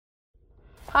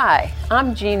Hi,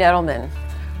 I'm Jean Edelman.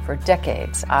 For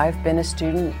decades, I've been a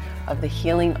student of the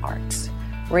healing arts: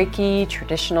 Reiki,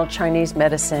 traditional Chinese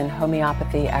medicine,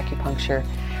 homeopathy, acupuncture,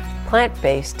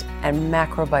 plant-based, and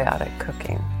macrobiotic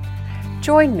cooking.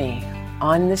 Join me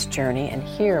on this journey and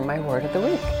hear my word of the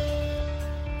week.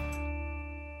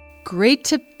 Great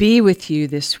to be with you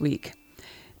this week.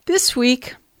 This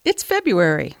week, it's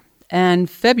February, and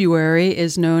February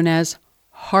is known as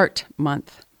Heart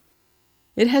Month.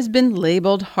 It has been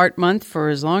labeled Heart Month for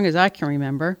as long as I can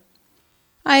remember.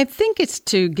 I think it's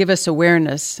to give us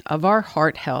awareness of our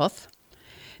heart health.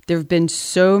 There have been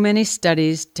so many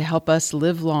studies to help us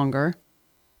live longer.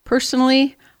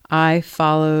 Personally, I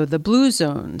follow the Blue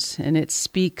Zones, and it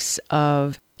speaks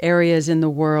of areas in the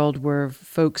world where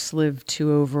folks live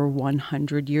to over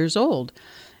 100 years old.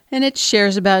 And it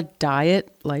shares about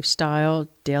diet, lifestyle,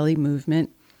 daily movement,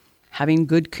 having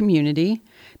good community,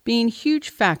 being huge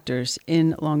factors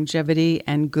in longevity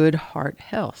and good heart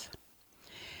health.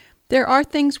 There are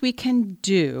things we can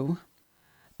do,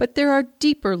 but there are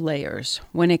deeper layers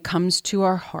when it comes to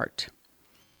our heart.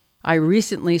 I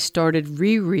recently started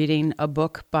rereading a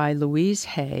book by Louise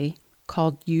Hay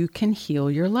called You Can Heal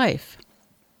Your Life.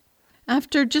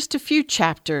 After just a few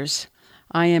chapters,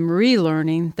 I am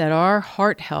relearning that our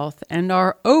heart health and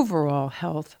our overall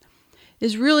health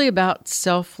is really about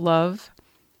self-love,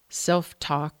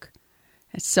 self-talk,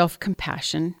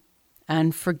 self-compassion,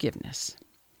 and forgiveness.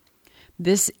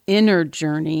 This inner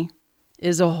journey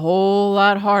is a whole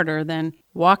lot harder than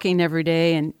walking every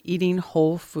day and eating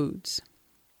whole foods.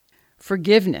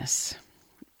 Forgiveness.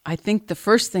 I think the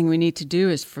first thing we need to do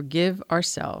is forgive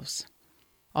ourselves.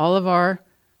 All of our,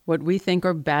 what we think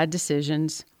are bad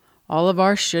decisions, all of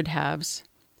our should-haves.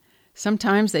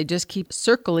 Sometimes they just keep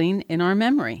circling in our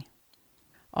memory.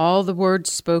 All the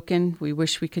words spoken we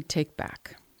wish we could take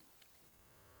back.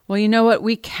 Well, you know what?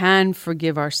 We can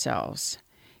forgive ourselves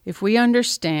if we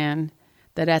understand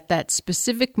that at that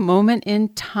specific moment in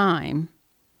time,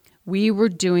 we were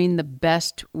doing the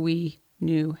best we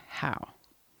knew how.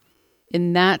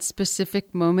 In that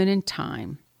specific moment in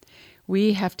time,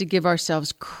 we have to give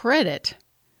ourselves credit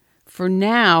for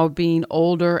now being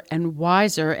older and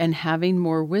wiser and having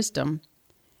more wisdom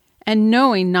and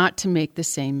knowing not to make the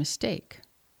same mistake.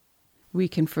 We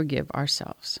can forgive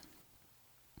ourselves.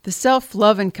 The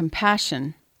self-love and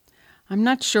compassion, I'm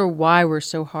not sure why we're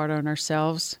so hard on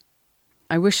ourselves.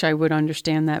 I wish I would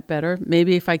understand that better.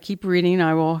 Maybe if I keep reading,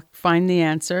 I will find the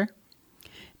answer.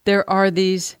 There are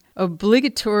these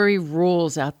obligatory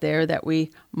rules out there that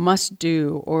we must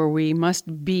do or we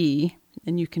must be,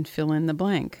 and you can fill in the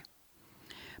blank.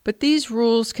 But these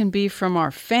rules can be from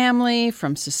our family,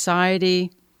 from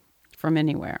society, from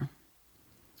anywhere.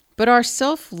 But our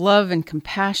self-love and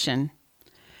compassion,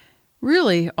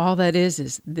 really all that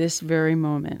is this very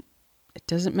moment. It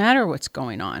doesn't matter what's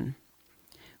going on.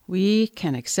 We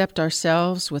can accept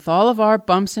ourselves with all of our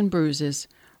bumps and bruises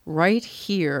right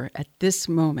here at this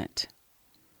moment.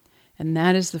 And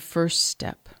that is the first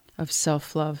step of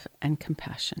self-love and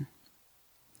compassion.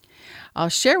 I'll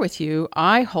share with you,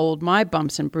 I hold my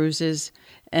bumps and bruises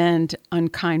and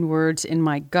unkind words in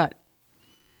my gut.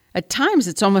 At times,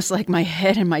 it's almost like my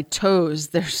head and my toes.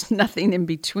 There's nothing in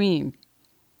between.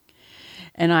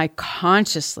 And I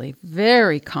consciously,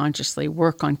 very consciously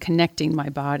work on connecting my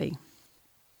body.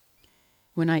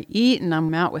 When I eat and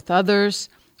I'm out with others,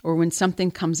 or when something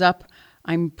comes up,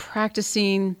 I'm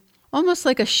practicing almost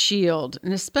like a shield,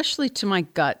 and especially to my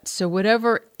gut, so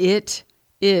whatever it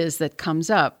is that comes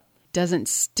up doesn't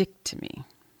stick to me.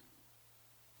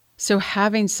 So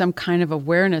having some kind of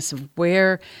awareness of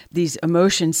where these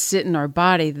emotions sit in our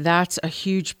body, that's a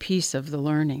huge piece of the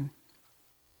learning.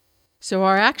 So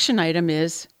our action item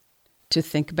is to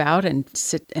think about and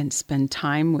sit and spend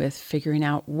time with figuring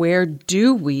out, where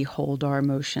do we hold our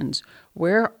emotions?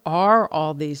 Where are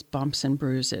all these bumps and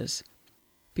bruises?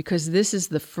 Because this is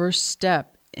the first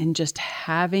step in just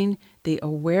having the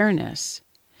awareness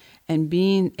and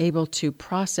being able to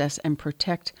process and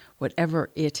protect whatever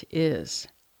it is.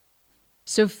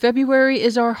 So February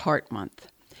is our heart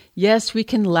month. Yes, we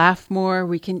can laugh more,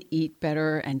 we can eat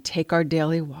better, and take our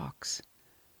daily walks.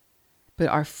 But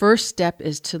our first step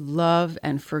is to love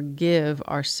and forgive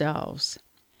ourselves.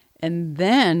 And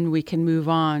then we can move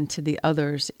on to the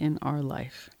others in our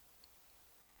life.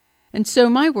 And so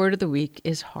my word of the week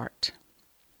is heart.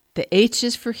 The H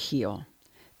is for heal.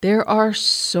 There are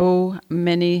so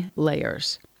many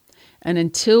layers. And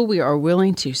until we are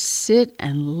willing to sit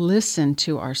and listen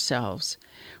to ourselves,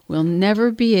 we'll never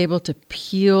be able to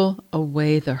peel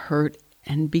away the hurt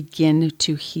and begin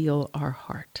to heal our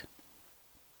heart.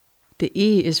 The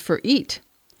E is for eat.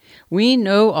 We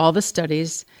know all the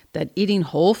studies that eating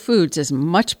whole foods is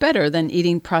much better than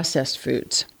eating processed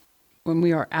foods. When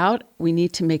we are out, we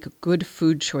need to make good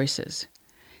food choices.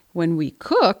 When we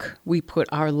cook, we put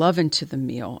our love into the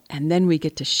meal, and then we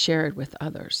get to share it with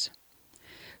others.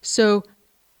 So,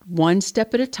 one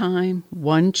step at a time,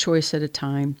 one choice at a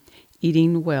time,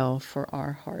 eating well for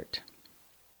our heart.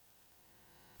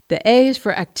 The A is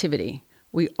for activity.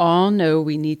 We all know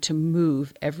we need to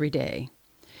move every day.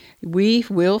 We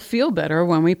will feel better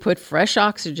when we put fresh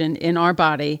oxygen in our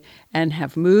body and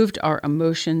have moved our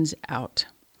emotions out.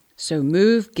 So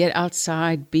move, get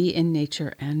outside, be in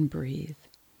nature, and breathe.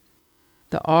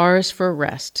 The R is for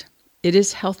rest. It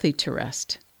is healthy to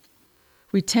rest.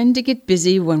 We tend to get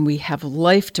busy when we have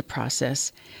life to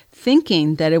process,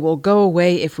 thinking that it will go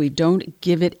away if we don't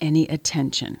give it any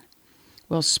attention.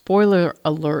 Well, spoiler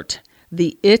alert,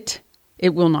 it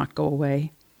will not go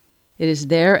away. It is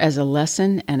there as a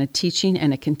lesson and a teaching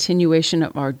and a continuation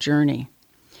of our journey.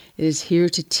 It is here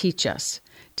to teach us,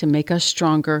 to make us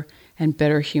stronger and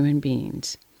better human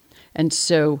beings. And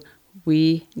so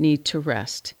we need to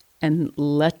rest and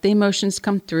let the emotions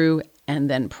come through and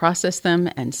then process them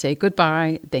and say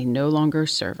goodbye. They no longer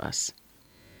serve us.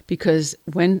 Because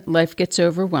when life gets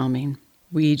overwhelming,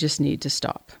 we just need to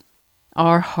stop.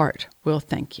 Our heart will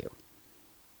thank you.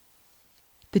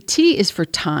 The T is for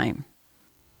time.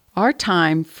 Our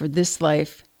time for this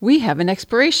life, we have an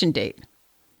expiration date.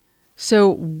 So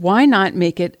why not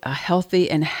make it a healthy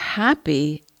and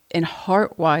happy and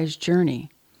heart-wise journey?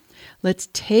 Let's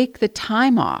take the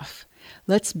time off.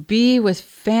 Let's be with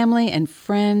family and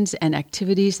friends and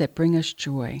activities that bring us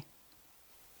joy.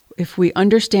 If we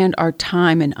understand our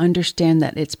time and understand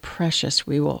that it's precious,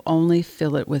 we will only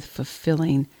fill it with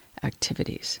fulfilling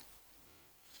activities.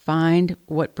 Find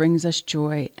what brings us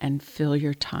joy and fill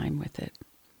your time with it.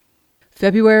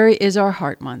 February is our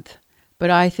heart month, but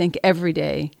I think every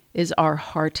day is our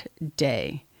heart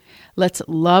day. Let's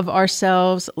love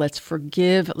ourselves, let's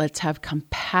forgive, let's have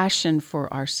compassion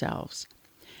for ourselves.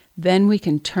 Then we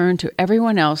can turn to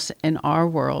everyone else in our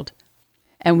world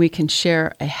and we can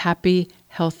share a happy,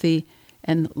 healthy,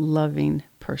 and loving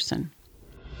person.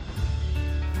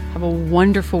 Have a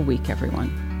wonderful week,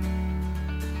 everyone.